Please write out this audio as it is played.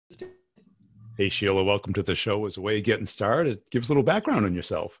Hey, Sheila, welcome to the show. As a way of getting started, give us a little background on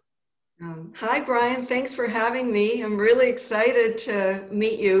yourself. Hi, Brian. Thanks for having me. I'm really excited to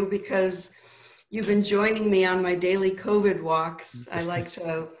meet you because you've been joining me on my daily COVID walks. I like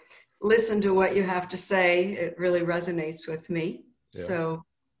to listen to what you have to say. It really resonates with me. Yeah. So,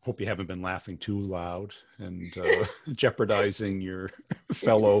 Hope you haven't been laughing too loud and jeopardizing your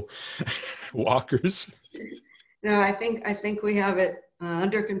fellow walkers. no, I think we have it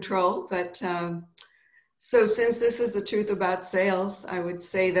under control. So since this is the truth about sales, I would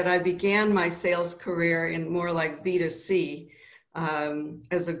say that I began my sales career in more like B2C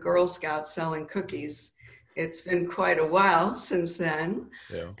as a Girl Scout selling cookies. It's been quite a while since then.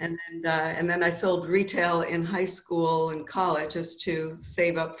 Yeah. And then I sold retail in high school and college just to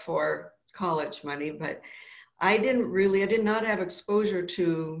save up for college money. But I did not have exposure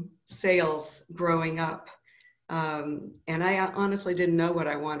to sales growing up. And I honestly didn't know what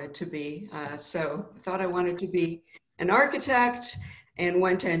I wanted to be. So I thought I wanted to be an architect and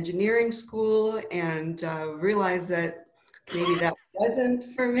went to engineering school and realized that maybe that wasn't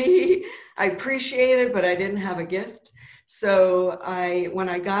for me. I appreciate it, but I didn't have a gift. So when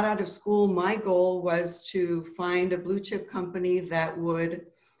I got out of school, my goal was to find a blue chip company that would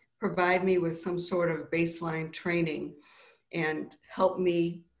provide me with some sort of baseline training and help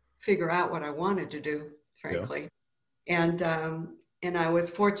me figure out what I wanted to do, Yeah. frankly. And and I was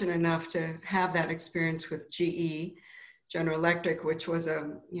fortunate enough to have that experience with GE, General Electric, which was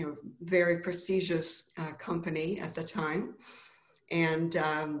a very prestigious company at the time. And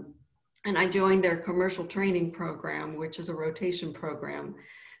and I joined their commercial training program, which is a rotation program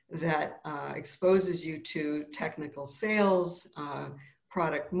that exposes you to technical sales,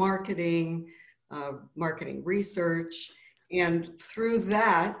 product marketing, marketing research. And through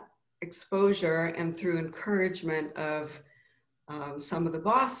that exposure and through encouragement of some of the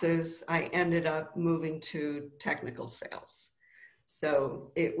bosses, I ended up moving to technical sales.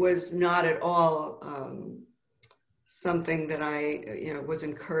 So it was not at all something that I was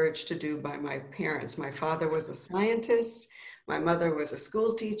encouraged to do by my parents. My father was a scientist. My mother was a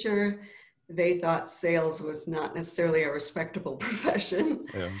school teacher. They thought sales was not necessarily a respectable profession.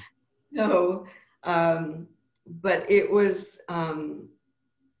 Yeah. So, but it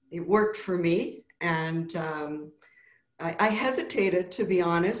worked for me. And I hesitated, to be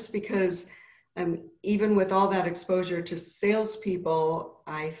honest, because even with all that exposure to salespeople,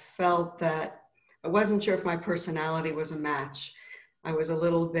 I felt that I wasn't sure if my personality was a match. I was a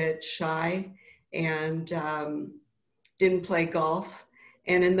little bit shy and didn't play golf.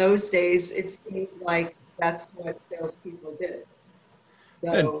 And in those days, it seemed like that's what salespeople did.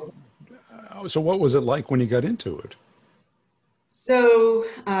 And So, so what was it like when you got into it? so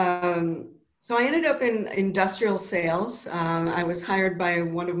I ended up in industrial sales. I was hired by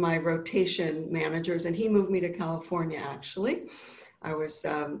one of my rotation managers, and he moved me to California, actually. I was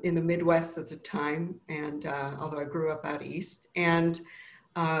in the Midwest at the time, and although I grew up out east. And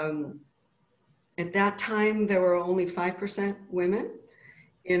um, at that time, there were only 5% women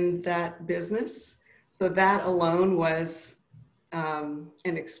in that business. So that alone was an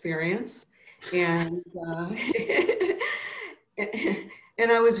experience. And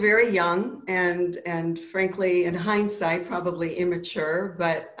and I was very young and frankly, in hindsight, probably immature,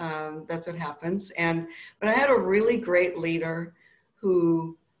 but that's what happens. But I had a really great leader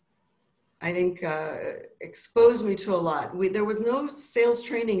who I think exposed me to a lot. There was no sales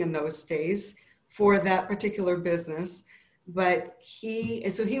training in those days for that particular business, but he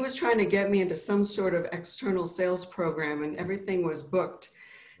was trying to get me into some sort of external sales program, and everything was booked.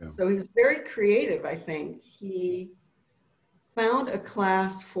 Yeah. So he was very creative, I think. He found a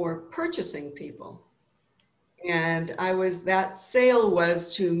class for purchasing people. And that sale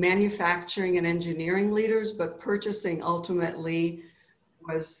was to manufacturing and engineering leaders, but purchasing ultimately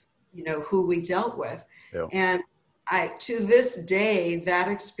was, who we dealt with. Yeah. And to this day, that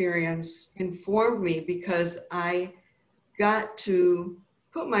experience informed me because I got to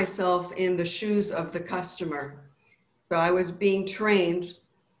put myself in the shoes of the customer. So I was being trained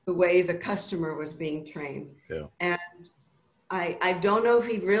the way the customer was being trained. Yeah. And I don't know if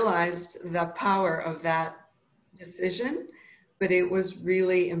he realized the power of that decision, but it was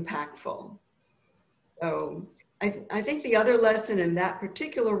really impactful. So I think the other lesson in that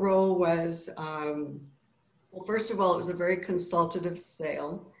particular role was, well, first of all, it was a very consultative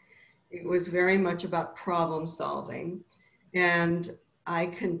sale. It was very much about problem solving. And I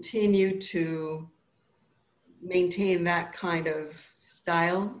continue to maintain that kind of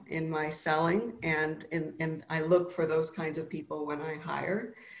style in my selling, and I look for those kinds of people when I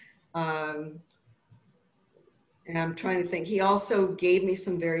hire. Um, And I'm trying to think, he also gave me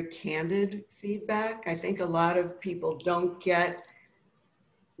some very candid feedback. I think a lot of people don't get,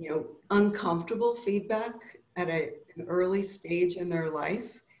 uncomfortable feedback at an early stage in their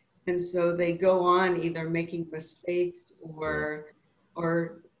life. And so they go on either making mistakes Yeah.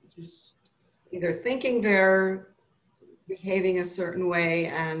 or just either thinking they're behaving a certain way.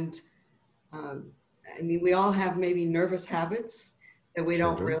 And um, I mean, we all have maybe nervous habits that we Sure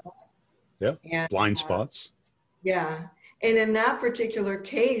don't do. realize. Yeah. And Blind spots. yeah. And in that particular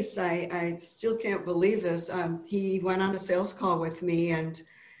case, I still can't believe this. He went on a sales call with me, and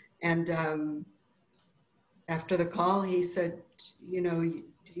after the call, he said, do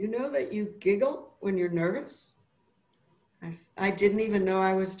you know that you giggle when you're nervous? I didn't even know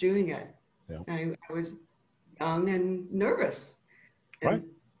I was doing it. Yeah. I was young and nervous, and Right. it It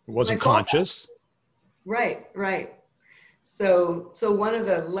was my wasn't fault. conscious. Right, right. So one of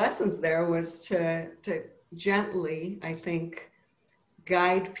the lessons there was to gently, I think,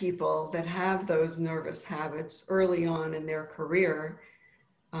 guide people that have those nervous habits early on in their career,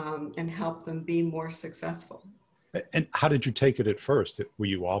 and help them be more successful. And how did you take it at first? Were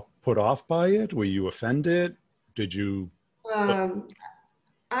you all put off by it? Were you offended? Did you? Um,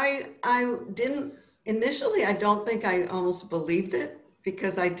 I didn't initially. I don't think I almost believed it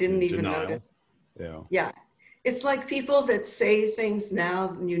because I didn't In even denial? notice. Yeah. Yeah, it's like people that say things now,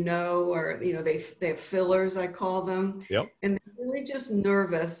 or they have fillers, I call them, Yep. and they're really just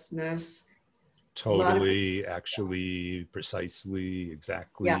nervousness. A lot of people, Totally, actually, precisely, yeah,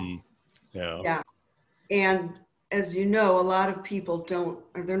 exactly. Yeah. yeah. And as you know, a lot of people don't,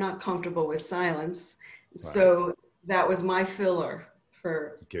 or they're not comfortable with silence. Right. So that was my filler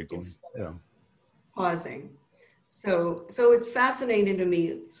for Giggling. instead of Yeah. pausing. So it's fascinating to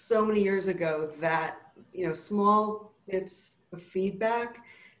me so many years ago that, small bits of feedback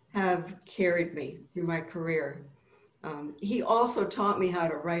have carried me through my career. He also taught me how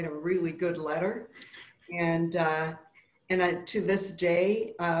to write a really good letter. And to this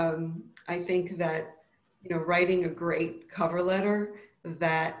day, I think that, writing a great cover letter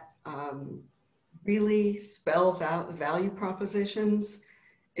that really spells out the value propositions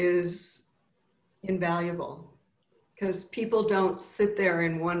is invaluable, because people don't sit there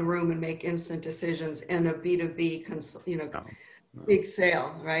in one room and make instant decisions in a B2B, No. No. big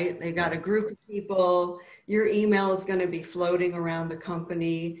sale, right? They got a Right. group of people, your email is going to be floating around the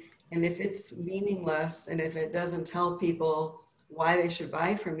company. And if it's meaningless and if it doesn't tell people why they should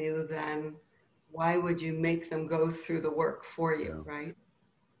buy from you, then why would you make them go through the work for you, Yeah. right?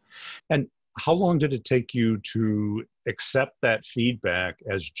 And how long did it take you to accept that feedback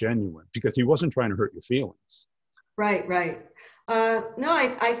as genuine? Because he wasn't trying to hurt your feelings. Right, right. No,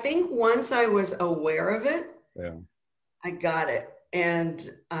 I think once I was aware of it, Yeah. I got it. And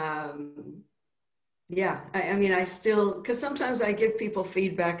yeah, I mean, I still, because sometimes I give people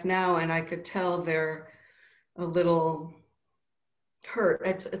feedback now and I could tell they're a little hurt.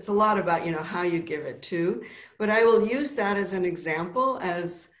 It's a lot about, how you give it too. But I will use that as an example,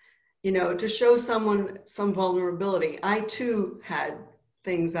 as, to show someone some vulnerability. I too had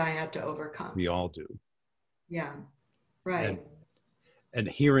things I had to overcome. We all do. Yeah, And right. and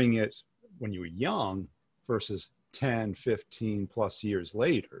hearing it when you were young versus 10, 15 plus years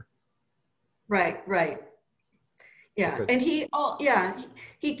later. Right, right. Yeah. Because And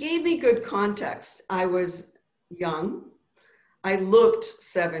he gave me good context. I was young. I looked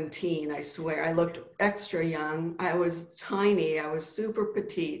 17, I swear. I looked extra young. I was tiny. I was super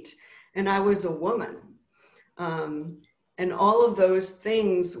petite, and I was a woman. Um, and all of those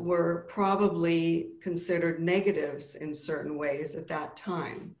things were probably considered negatives in certain ways at that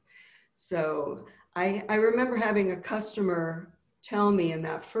time. So I remember having a customer tell me in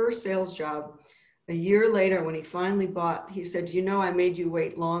that first sales job, a year later when he finally bought, he said, I made you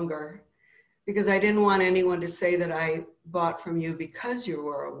wait longer because I didn't want anyone to say that I bought from you because you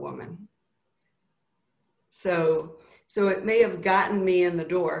were a woman. So it may have gotten me in the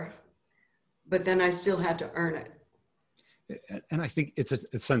door, but then I still had to earn it. and I think it's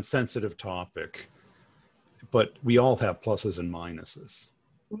a sensitive topic, but we all have pluses and minuses.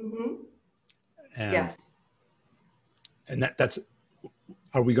 Mm-hmm. And Yes, that's,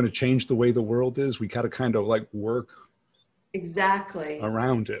 are we going to change the way the world is? We got to kind of like work exactly.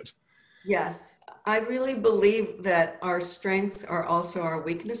 around it. Yes, I really believe that our strengths are also our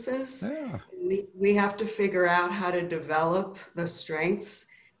weaknesses. Yeah. We have to figure out how to develop the strengths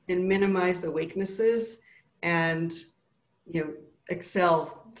and minimize the weaknesses, and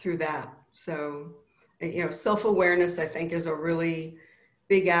excel through that. So self-awareness, I think, is a really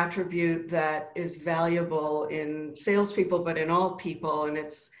big attribute that is valuable in salespeople, but in all people. And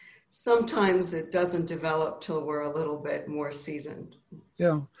it's sometimes it doesn't develop till we're a little bit more seasoned.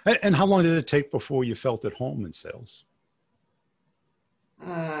 Yeah. And how long did it take before you felt at home in sales?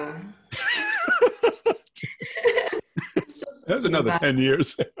 Uh, That's another 10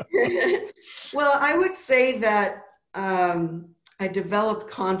 years. well, I would say that I developed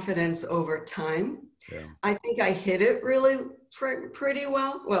confidence over time. Yeah. I think I hit it really pretty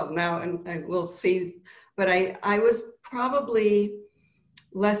well. Well, now and I will see, but I was probably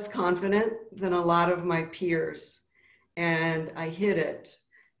less confident than a lot of my peers, and I hit it.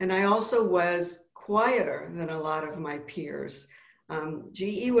 And I also was quieter than a lot of my peers.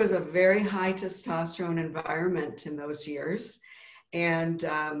 GE was a very high testosterone environment in those years, and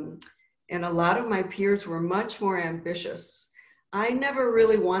a lot of my peers were much more ambitious. I never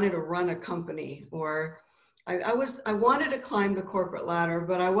really wanted to run a company, or I wanted to climb the corporate ladder,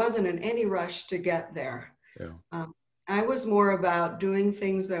 but I wasn't in any rush to get there. Yeah. I was more about doing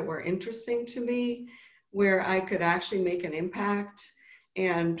things that were interesting to me, where I could actually make an impact,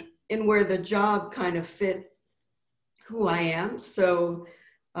 and where the job kind of fit who I am. So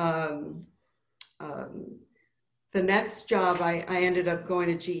the next job, I ended up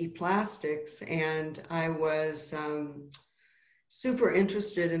going to GE Plastics, and I was super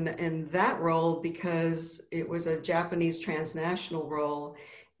interested in that role because it was a Japanese transnational role,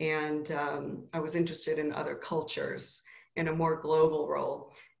 and I was interested in other cultures and a more global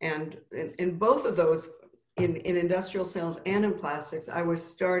role. And in both of those, in industrial sales and in plastics, I was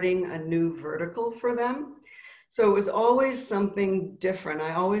starting a new vertical for them. So it was always something different.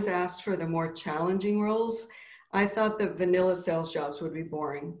 I always asked for the more challenging roles. I thought the vanilla sales jobs would be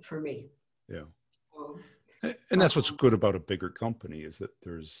boring for me. Yeah. So, And that's what's good about a bigger company, is that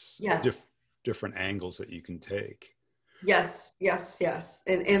there's yes. different angles that you can take. Yes, yes, yes.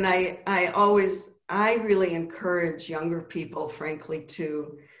 And I really encourage younger people, frankly,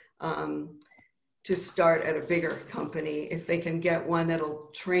 to start at a bigger company if they can get one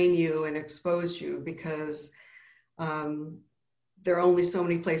that'll train you and expose you, because there are only so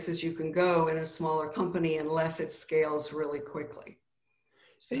many places you can go in a smaller company unless it scales really quickly.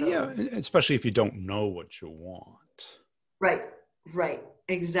 So, Yeah, especially if you don't know what you want. right, right.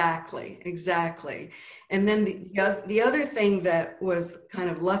 Exactly, exactly. And then the other thing that was kind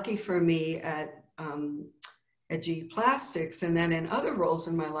of lucky for me at GE Plastics, and then in other roles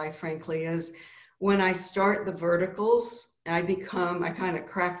in my life, frankly, is when I start the verticals, I kind of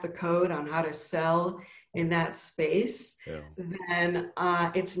crack the code on how to sell in that space, Yeah. then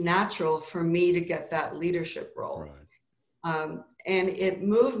it's natural for me to get that leadership role. Right. And it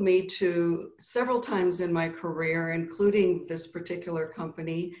moved me to several times in my career, including this particular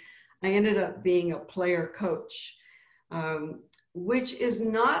company. I ended up being a player coach, which is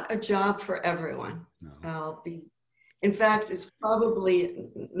not a job for everyone. No. In fact, it's probably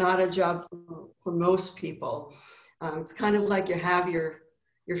not a job for most people. It's kind of like you have your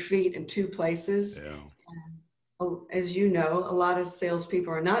feet in two places. Yeah. As you know, a lot of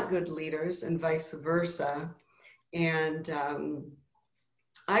salespeople are not good leaders, and vice versa. And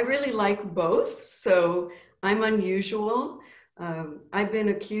I really like both, so I'm unusual. I've been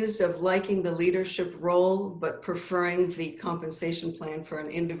accused of liking the leadership role, but preferring the compensation plan for an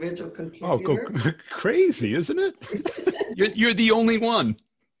individual contributor. Oh, crazy, isn't it? You're the only one.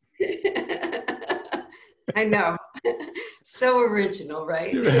 I know. So original,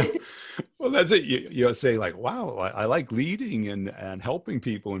 right? Yeah. Well, that's it. You say like, wow, I like leading and helping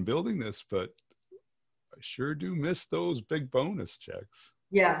people and building this, but I sure do miss those big bonus checks.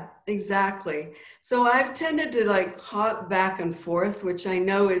 Yeah, exactly. So I've tended to like hop back and forth, which I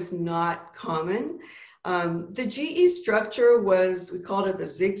know is not common. The GE structure was, we called it the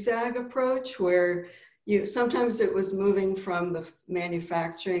zigzag approach, where sometimes it was moving from the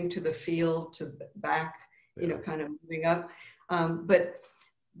manufacturing to the field to back, kind of moving up.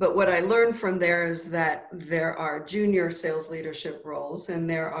 But what I learned from there is that there are junior sales leadership roles, and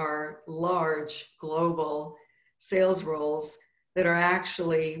there are large global sales roles that are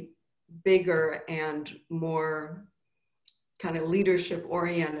actually bigger and more kind of leadership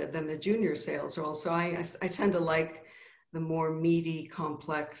oriented than the junior sales role. So I tend to like the more meaty,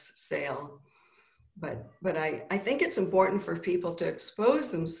 complex sale. But I think it's important for people to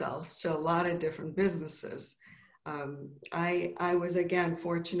expose themselves to a lot of different businesses. I was, again,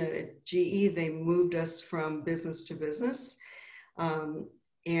 fortunate at GE. They moved us from business to business.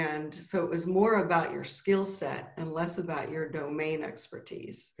 And so it was more about your skill set and less about your domain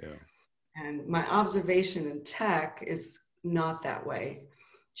expertise. Yeah. And my observation in tech is not that way.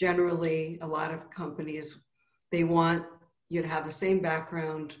 Generally, a lot of companies, they want you to have the same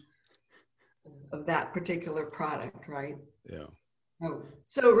background of that particular product, right? Yeah. Oh,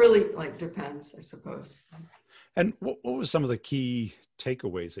 so it really like depends, I suppose. And what were some of the key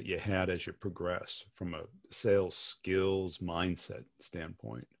takeaways that you had as you progressed from a sales skills mindset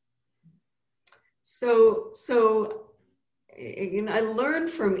standpoint? So I learned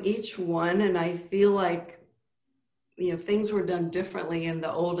from each one, and I feel like things were done differently in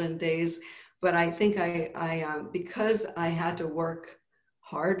the olden days. But I think because I had to work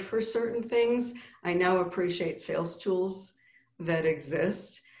hard for certain things, I now appreciate sales tools that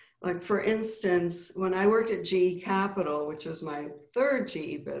exist. Like for instance, when I worked at GE Capital, which was my third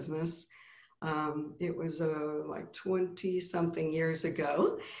GE business, it was like 20 something years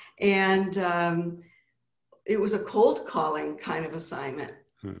ago. And it was a cold calling kind of assignment.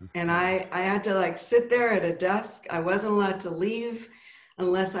 And I had to like sit there at a desk. I wasn't allowed to leave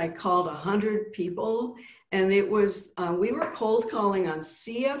unless I called 100 people. And it was, we were cold calling on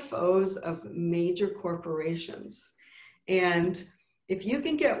CFOs of major corporations. And if you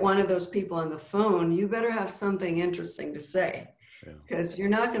can get one of those people on the phone, you better have something interesting to say, because you're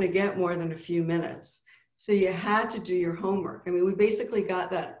not going to get more than a few minutes. So you had to do your homework. I mean, we basically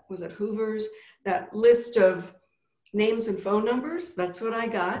got that, was it Hoover's, that list of names and phone numbers. That's what I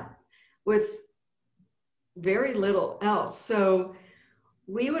got, with very little else. So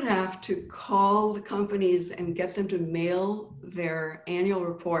we would have to call the companies and get them to mail their annual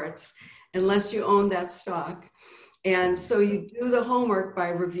reports unless you own that stock. And so you do the homework by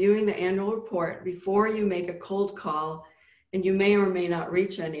reviewing the annual report before you make a cold call, and you may or may not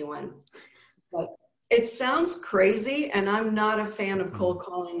reach anyone. But it sounds crazy, and I'm not a fan of cold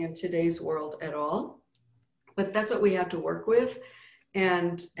calling in today's world at all, but that's what we have to work with.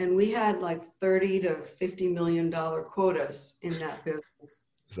 And we had like 30 to $50 million quotas in that business.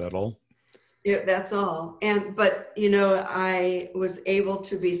 Is that all? Yeah, that's all. But I was able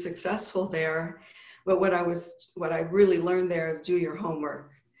to be successful there. But what I really learned there is do your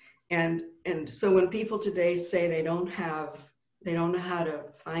homework. And so when people today say they don't know how to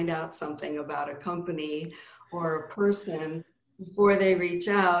find out something about a company or a person before they reach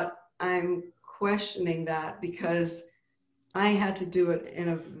out, I'm questioning that, because I had to do it in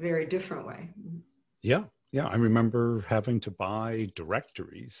a very different way. Yeah. Yeah. I remember having to buy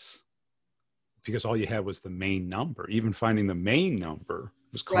directories because all you had was the main number. Even finding the main number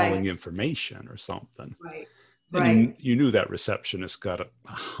was calling information or something. Right. And you knew that receptionist got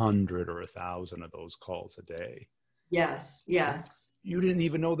 100 or 1,000 of those calls a day. Yes. Yes. You didn't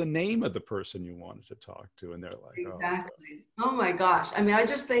even know the name of the person you wanted to talk to. And they're like, exactly. Oh my gosh. I mean, I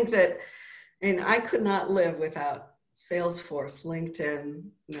just think that, and I could not live without Salesforce, LinkedIn.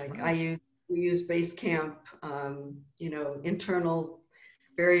 Like we use Basecamp, internal,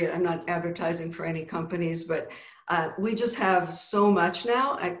 I'm not advertising for any companies, but we just have so much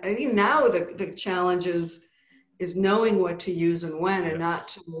now. I think now the challenge is knowing what to use and when, and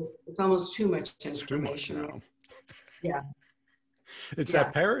it's almost too much information. It's too much now. Yeah. It's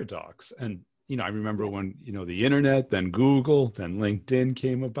that paradox. And, I remember when, the internet, then Google, then LinkedIn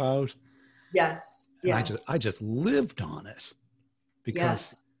came about. Yes. And I just lived on it,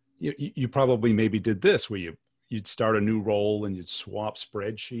 because you probably maybe did this where you'd start a new role and you'd swap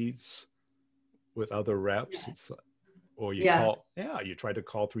spreadsheets with other reps. It's or you you try to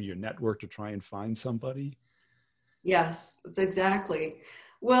call through your network to try and find somebody. Yes, that's exactly.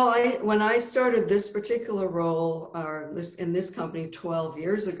 Well, when I started this particular role, in this company 12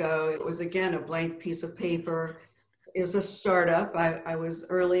 years ago, it was again a blank piece of paper. It was a startup. I was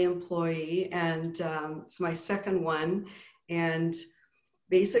early employee, and it's my second one. And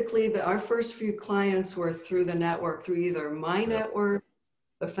basically, our first few clients were through the network, through either my network,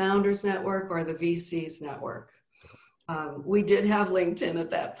 the founders network, or the VC's network. We did have LinkedIn at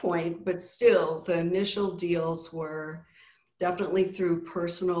that point, but still, the initial deals were definitely through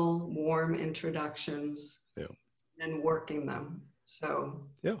personal, warm introductions and working them. So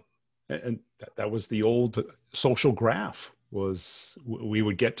and that was the old social graph. Was we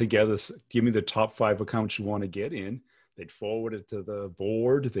would get together, give me the top 5 accounts you want to get in. They'd forward it to the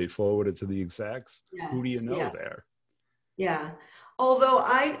board. They forward it to the execs. Who do you know there? Yeah. Although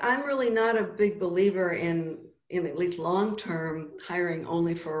I'm really not a big believer in at least long-term hiring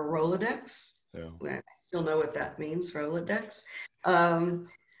only for a Rolodex. I still know what that means, Rolodex.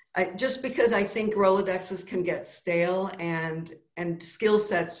 Just because I think Rolodexes can get stale, and skill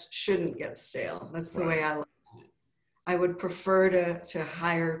sets shouldn't get stale. That's the way I look at it. I would prefer to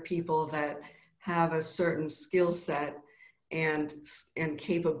hire people that have a certain skill set and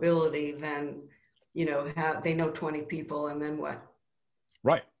capability than, they know 20 people and then what?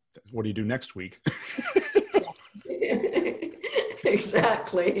 Right. What do you do next week?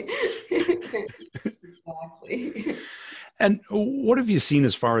 Exactly. Exactly. And what have you seen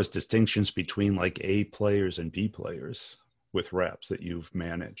as far as distinctions between like A players and B players with reps that you've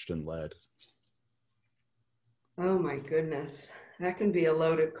managed and led? Oh my goodness, that can be a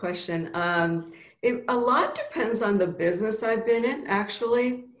loaded question. A lot depends on the business I've been in,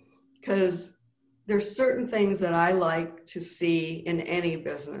 actually, because there's certain things that I like to see in any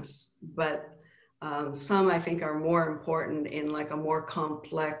business, but some I think are more important in like a more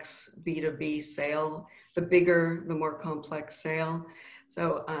complex B2B sale. The bigger, the more complex sale.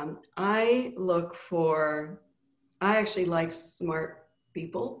 So I actually like smart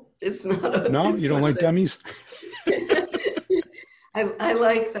people. It's not a, No, you it's don't not like dummies? I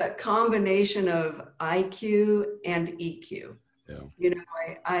like that combination of IQ and EQ. Yeah. You know,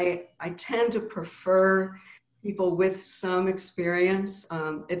 I tend to prefer people with some experience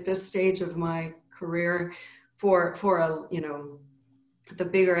at this stage of my career for the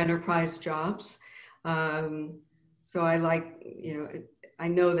bigger enterprise jobs. So I like, I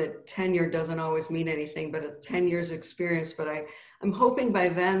know that tenure doesn't always mean anything, but a 10 years experience, but I'm hoping by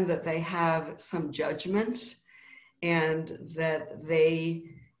then that they have some judgment and that they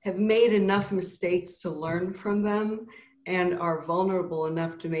have made enough mistakes to learn from them and are vulnerable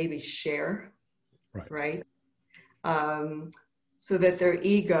enough to maybe share, right? So that their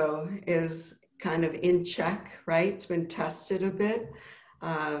ego is kind of in check, right? It's been tested a bit.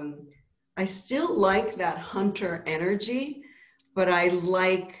 I still like that hunter energy, but I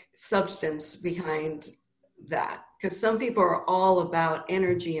like substance behind that, because some people are all about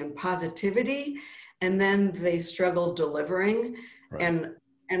energy and positivity, and then they struggle delivering.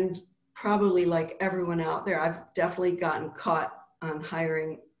 And probably like everyone out there, I've definitely gotten caught on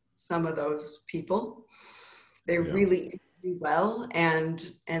hiring some of those people. They really do well,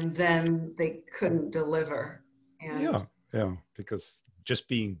 and then they couldn't deliver. And because just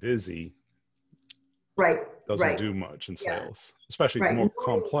being busy right doesn't do much in sales, especially more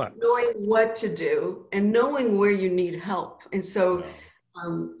complex. Knowing what to do and knowing where you need help. And so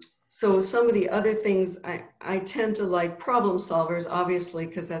so some of the other things, I tend to like problem solvers, obviously,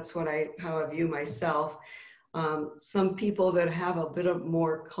 because that's how I view myself. Some people that have a bit of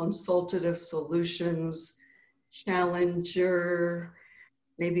more consultative solutions, challenger,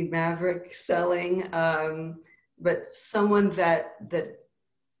 maybe maverick selling, but someone that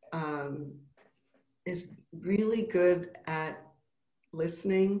is really good at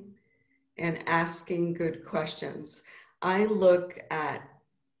listening and asking good questions. I look at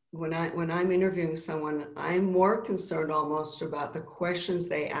when I'm interviewing someone, I'm more concerned almost about the questions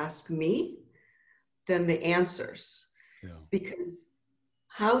they ask me than the answers. Because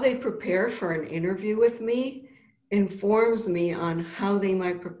how they prepare for an interview with me informs me on how they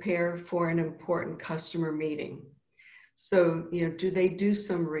might prepare for an important customer meeting. So, do they do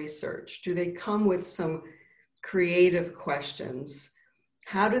some research? Do they come with some creative questions?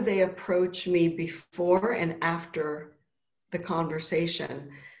 How do they approach me before and after the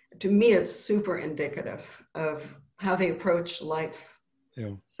conversation? To me, it's super indicative of how they approach life.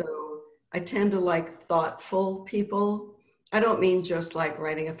 So I tend to like thoughtful people. I don't mean just like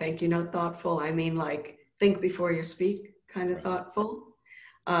writing a thank you note thoughtful. I mean like think before you speak kind of thoughtful.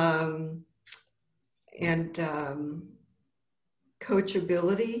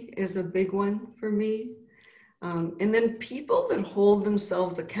 Coachability is a big one for me. And then people that hold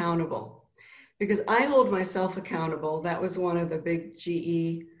themselves accountable, because I hold myself accountable. That was one of the big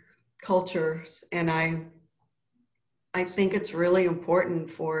GE cultures. And I think it's really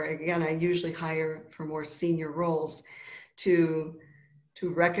important again, I usually hire for more senior roles to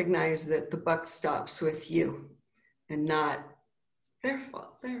recognize that the buck stops with you and not their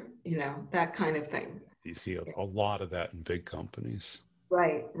fault, that kind of thing. You see a lot of that in big companies.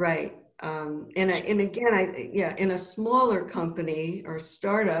 Right. And again, in a smaller company or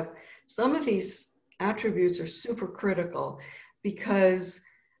startup, some of these attributes are super critical, because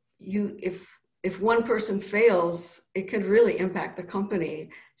if one person fails, it could really impact the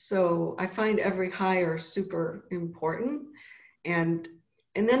company. So I find every hire super important. And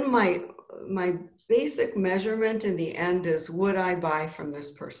then my basic measurement in the end is, would I buy from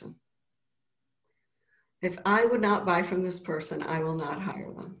this person? If I would not buy from this person, I will not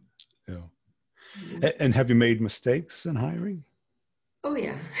hire them. And have you made mistakes in hiring? Oh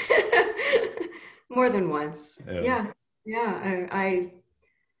yeah. More than once.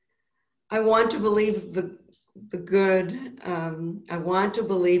 I want to believe the good. I want to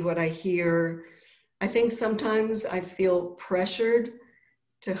believe what I hear. I think sometimes I feel pressured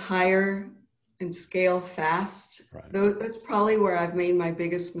to hire and scale fast. That's probably where I've made my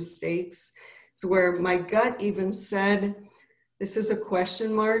biggest mistakes. It's where my gut even said, this is a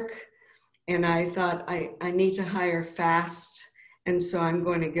question mark. And I thought, I need to hire fast. And so I'm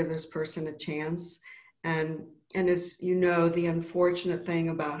going to give this person a chance. And as you know, the unfortunate thing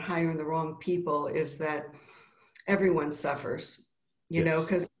about hiring the wrong people is that everyone suffers, you know, Yes.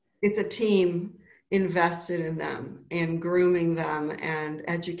 because it's a team invested in them and grooming them and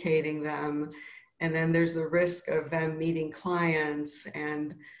educating them. And then there's the risk of them meeting clients.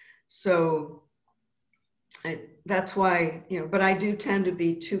 And so that's why, you know, but I do tend to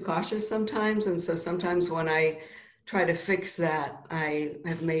be too cautious sometimes. And so sometimes when I try to fix that, I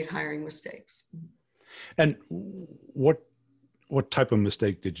have made hiring mistakes. And what type of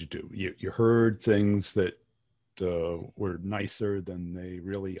mistake did you do? You heard things that were nicer than they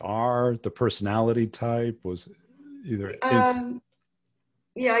really are. The personality type was either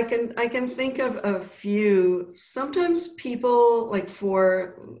Yeah, I can think of a few. Sometimes people, like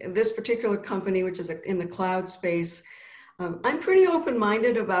for this particular company, which is in the cloud space, I'm pretty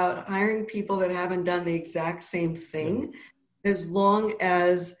open-minded about hiring people that haven't done the exact same thing, as long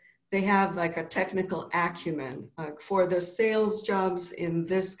as they have like a technical acumen. For the sales jobs in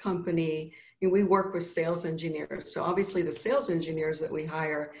this company, we work with sales engineers. So obviously the sales engineers that we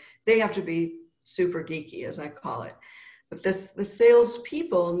hire, they have to be super geeky, as I call it. But the sales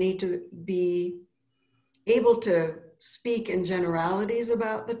people need to be able to speak in generalities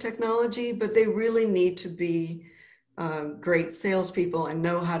about the technology, but they really need to be great salespeople and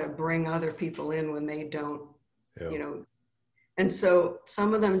know how to bring other people in when they don't, you know. And so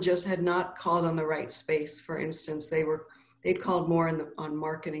some of them just had not called on the right space. For instance, they'd called more on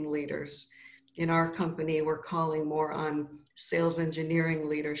marketing leaders. In our company, we're calling more on sales engineering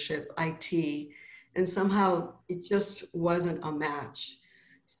leadership, IT, and somehow it just wasn't a match.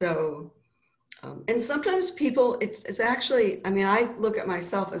 So, and sometimes people, it's actually, I mean, I look at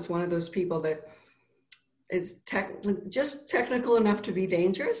myself as one of those people that is just technical enough to be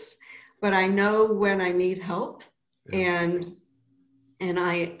dangerous, but I know when I need help. And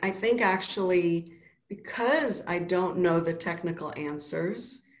I think actually, because I don't know the technical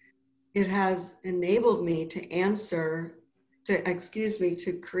answers, it has enabled me to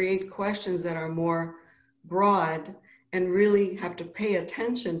create questions that are more broad and really have to pay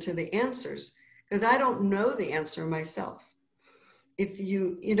attention to the answers, because I don't know the answer myself. If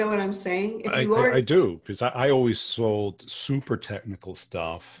you know what I'm saying? If you I already, do, because I always sold super technical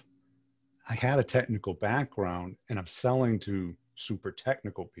stuff. I had a technical background and I'm selling to super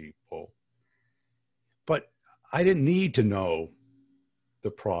technical people, but I didn't need to know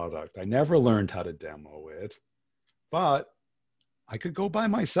the product. I never learned how to demo it, but I could go by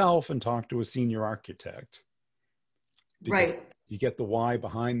myself and talk to a senior architect, because right, you get the why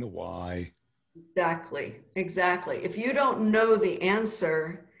behind the why. exactly. If you don't know the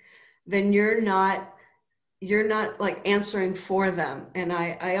answer, then you're not like answering for them. And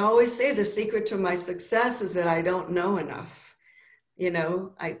I always say the secret to my success is that I don't know enough. You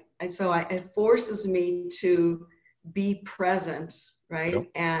know, it forces me to be present, Yep. right?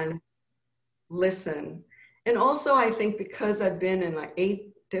 And listen. And also I think because I've been in like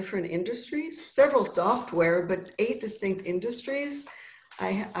 8 different industries, several software, but 8 distinct industries,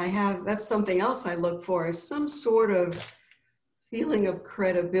 I have, that's something else I look for, is some sort of feeling of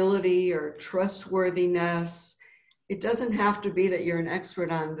credibility or trustworthiness. It doesn't have to be that you're an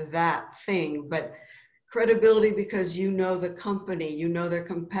expert on that thing, but credibility because you know the company, you know their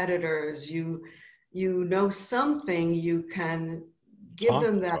competitors, you know something, you can give Talk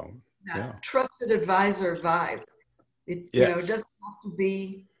them about. Yeah. that trusted advisor vibe. It Yes. doesn't have to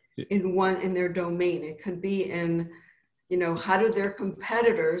be in their domain. It could be in, how do their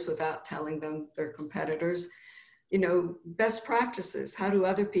competitors, without telling them their competitors, best practices. How do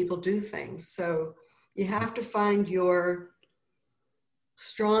other people do things? So you have to find your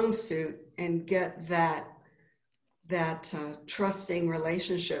strong suit and get that trusting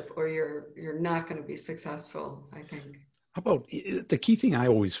relationship, or you're not going to be successful, I think. How about the key thing I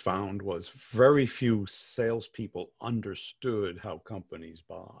always found was very few salespeople understood how companies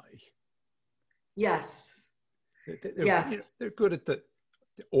buy. Yes. They're, Yes. they're good at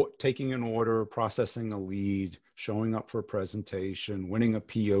taking an order, processing a lead, showing up for a presentation, winning a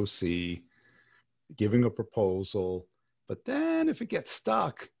POC, giving a proposal. But then if it gets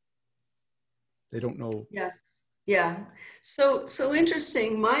stuck, they don't know. Yes. Yeah. So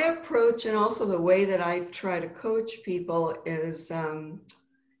interesting. My approach, and also the way that I try to coach people, is I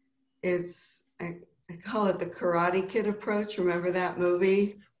call it the Karate Kid approach. Remember that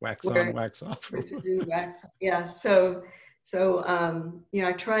movie? Wax on, Where wax off. to do wax. Yeah. So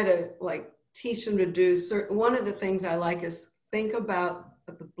I try to like teach them to do certain. One of the things I like is think about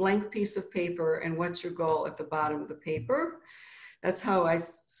the blank piece of paper and what's your goal at the bottom of the paper. That's how I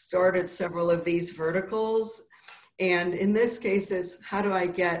started several of these verticals. And in this case is how do I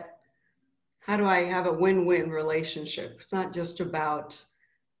have a win-win relationship? It's not just about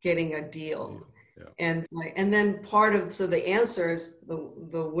getting a deal. Yeah. And then so the answer is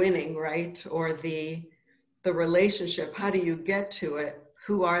the winning, right? Or the relationship. How do you get to it?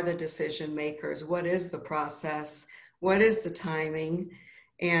 Who are the decision makers? What is the process? What is the timing?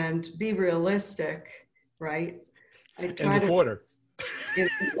 And be realistic, right? I try to quarter.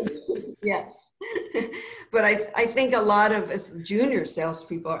 Yes. But I think a lot of junior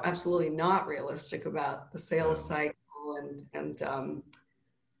salespeople are absolutely not realistic about the sales cycle, and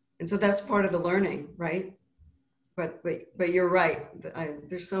so that's part of the learning, right? But you're right.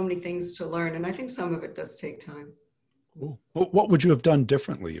 There's so many things to learn, and I think some of it does take time. Cool. Well, what would you have done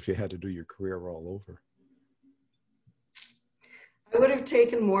differently if you had to do your career all over? I would have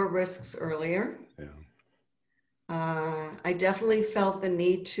taken more risks earlier. Yeah. I definitely felt the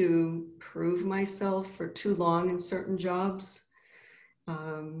need to prove myself for too long in certain jobs.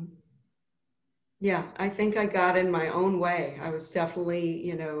 Yeah, I think I got in my own way. I was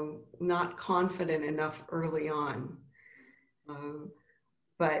definitely, not confident enough early on.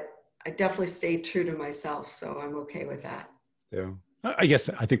 But I definitely stayed true to myself, so I'm okay with that. Yeah.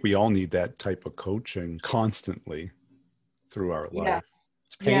 I think we all need that type of coaching constantly through our life. Yes.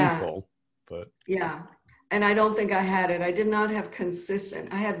 It's painful, but. Yeah. And I don't think I had it. I did not have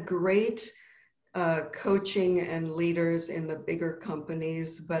I had great coaching and leaders in the bigger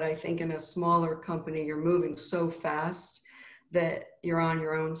companies, but I think in a smaller company, you're moving so fast that you're on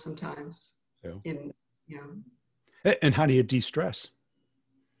your own sometimes. Yeah. And how do you de-stress?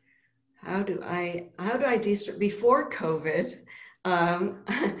 How do I de-stress? Before COVID,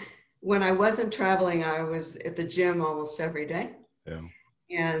 when I wasn't traveling, I was at the gym almost every day. Yeah.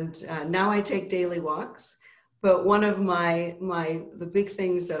 And now I take daily walks. But one of the big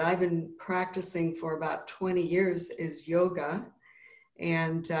things that I've been practicing for about 20 years is yoga.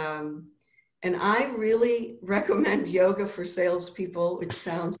 And I really recommend yoga for salespeople, which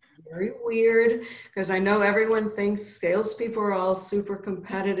sounds very weird because I know everyone thinks salespeople are all super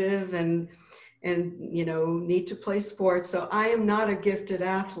competitive and need to play sports. So I am not a gifted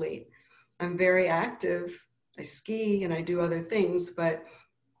athlete. I'm very active. I ski and I do other things, but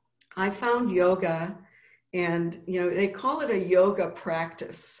I found yoga, and they call it a yoga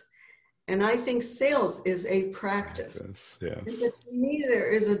practice. And I think sales is a practice. Yes. But to me,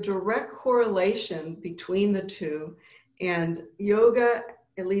 there is a direct correlation between the two. And yoga,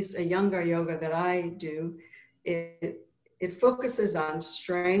 at least a younger yoga that I do, it focuses on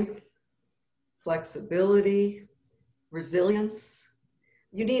strength, flexibility, resilience.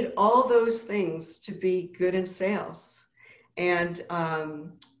 You need all those things to be good in sales. And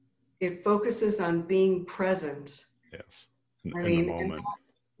it focuses on being present. Yes, in the moment.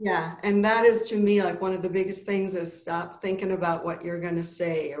 And that is, to me, like one of the biggest things is stop thinking about what you're going to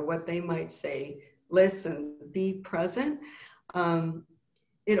say or what they might say. Listen, be present.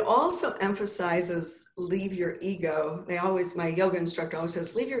 It also emphasizes leave your ego. My yoga instructor always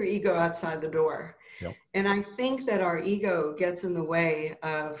says, leave your ego outside the door. Yep. And I think that our ego gets in the way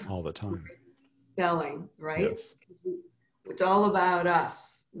of all the time selling, right? Yes. It's all about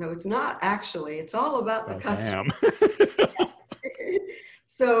us. No, it's not actually. It's all about the customer.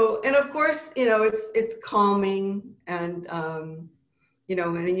 So, and of course, it's calming and, and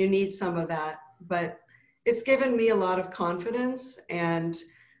you need some of that, but it's given me a lot of confidence, and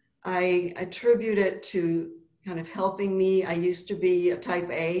I attribute it to kind of helping me. I used to be a type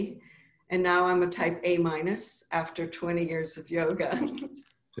A, and now I'm a type A minus after 20 years of yoga.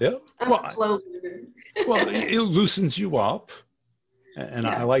 Yeah. I'm a slow learner. Well, it loosens you up. And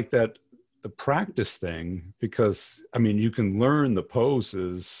I like that, the practice thing, because you can learn the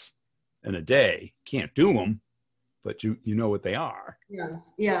poses in a day. Can't do them, but you know what they are.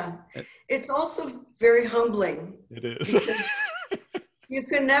 Yes. Yeah. It's also very humbling. It is. You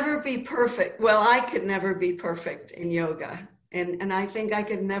can never be perfect. Well, I could never be perfect in yoga. And I think I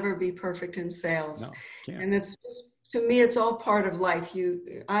could never be perfect in sales. No, can't. And it's just, to me, it's all part of life.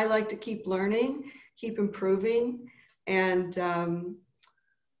 I like to keep learning, keep improving. And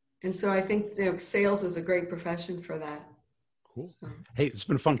so I think sales is a great profession for that. Cool. So. Hey, it's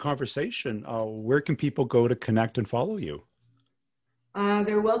been a fun conversation. Where can people go to connect and follow you?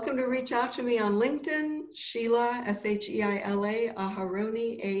 They're welcome to reach out to me on LinkedIn, Sheila, Sheila,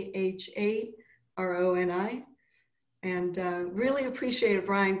 Aharoni, Aharoni. And really appreciate it,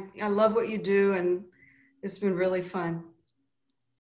 Brian. I love what you do, and it's been really fun.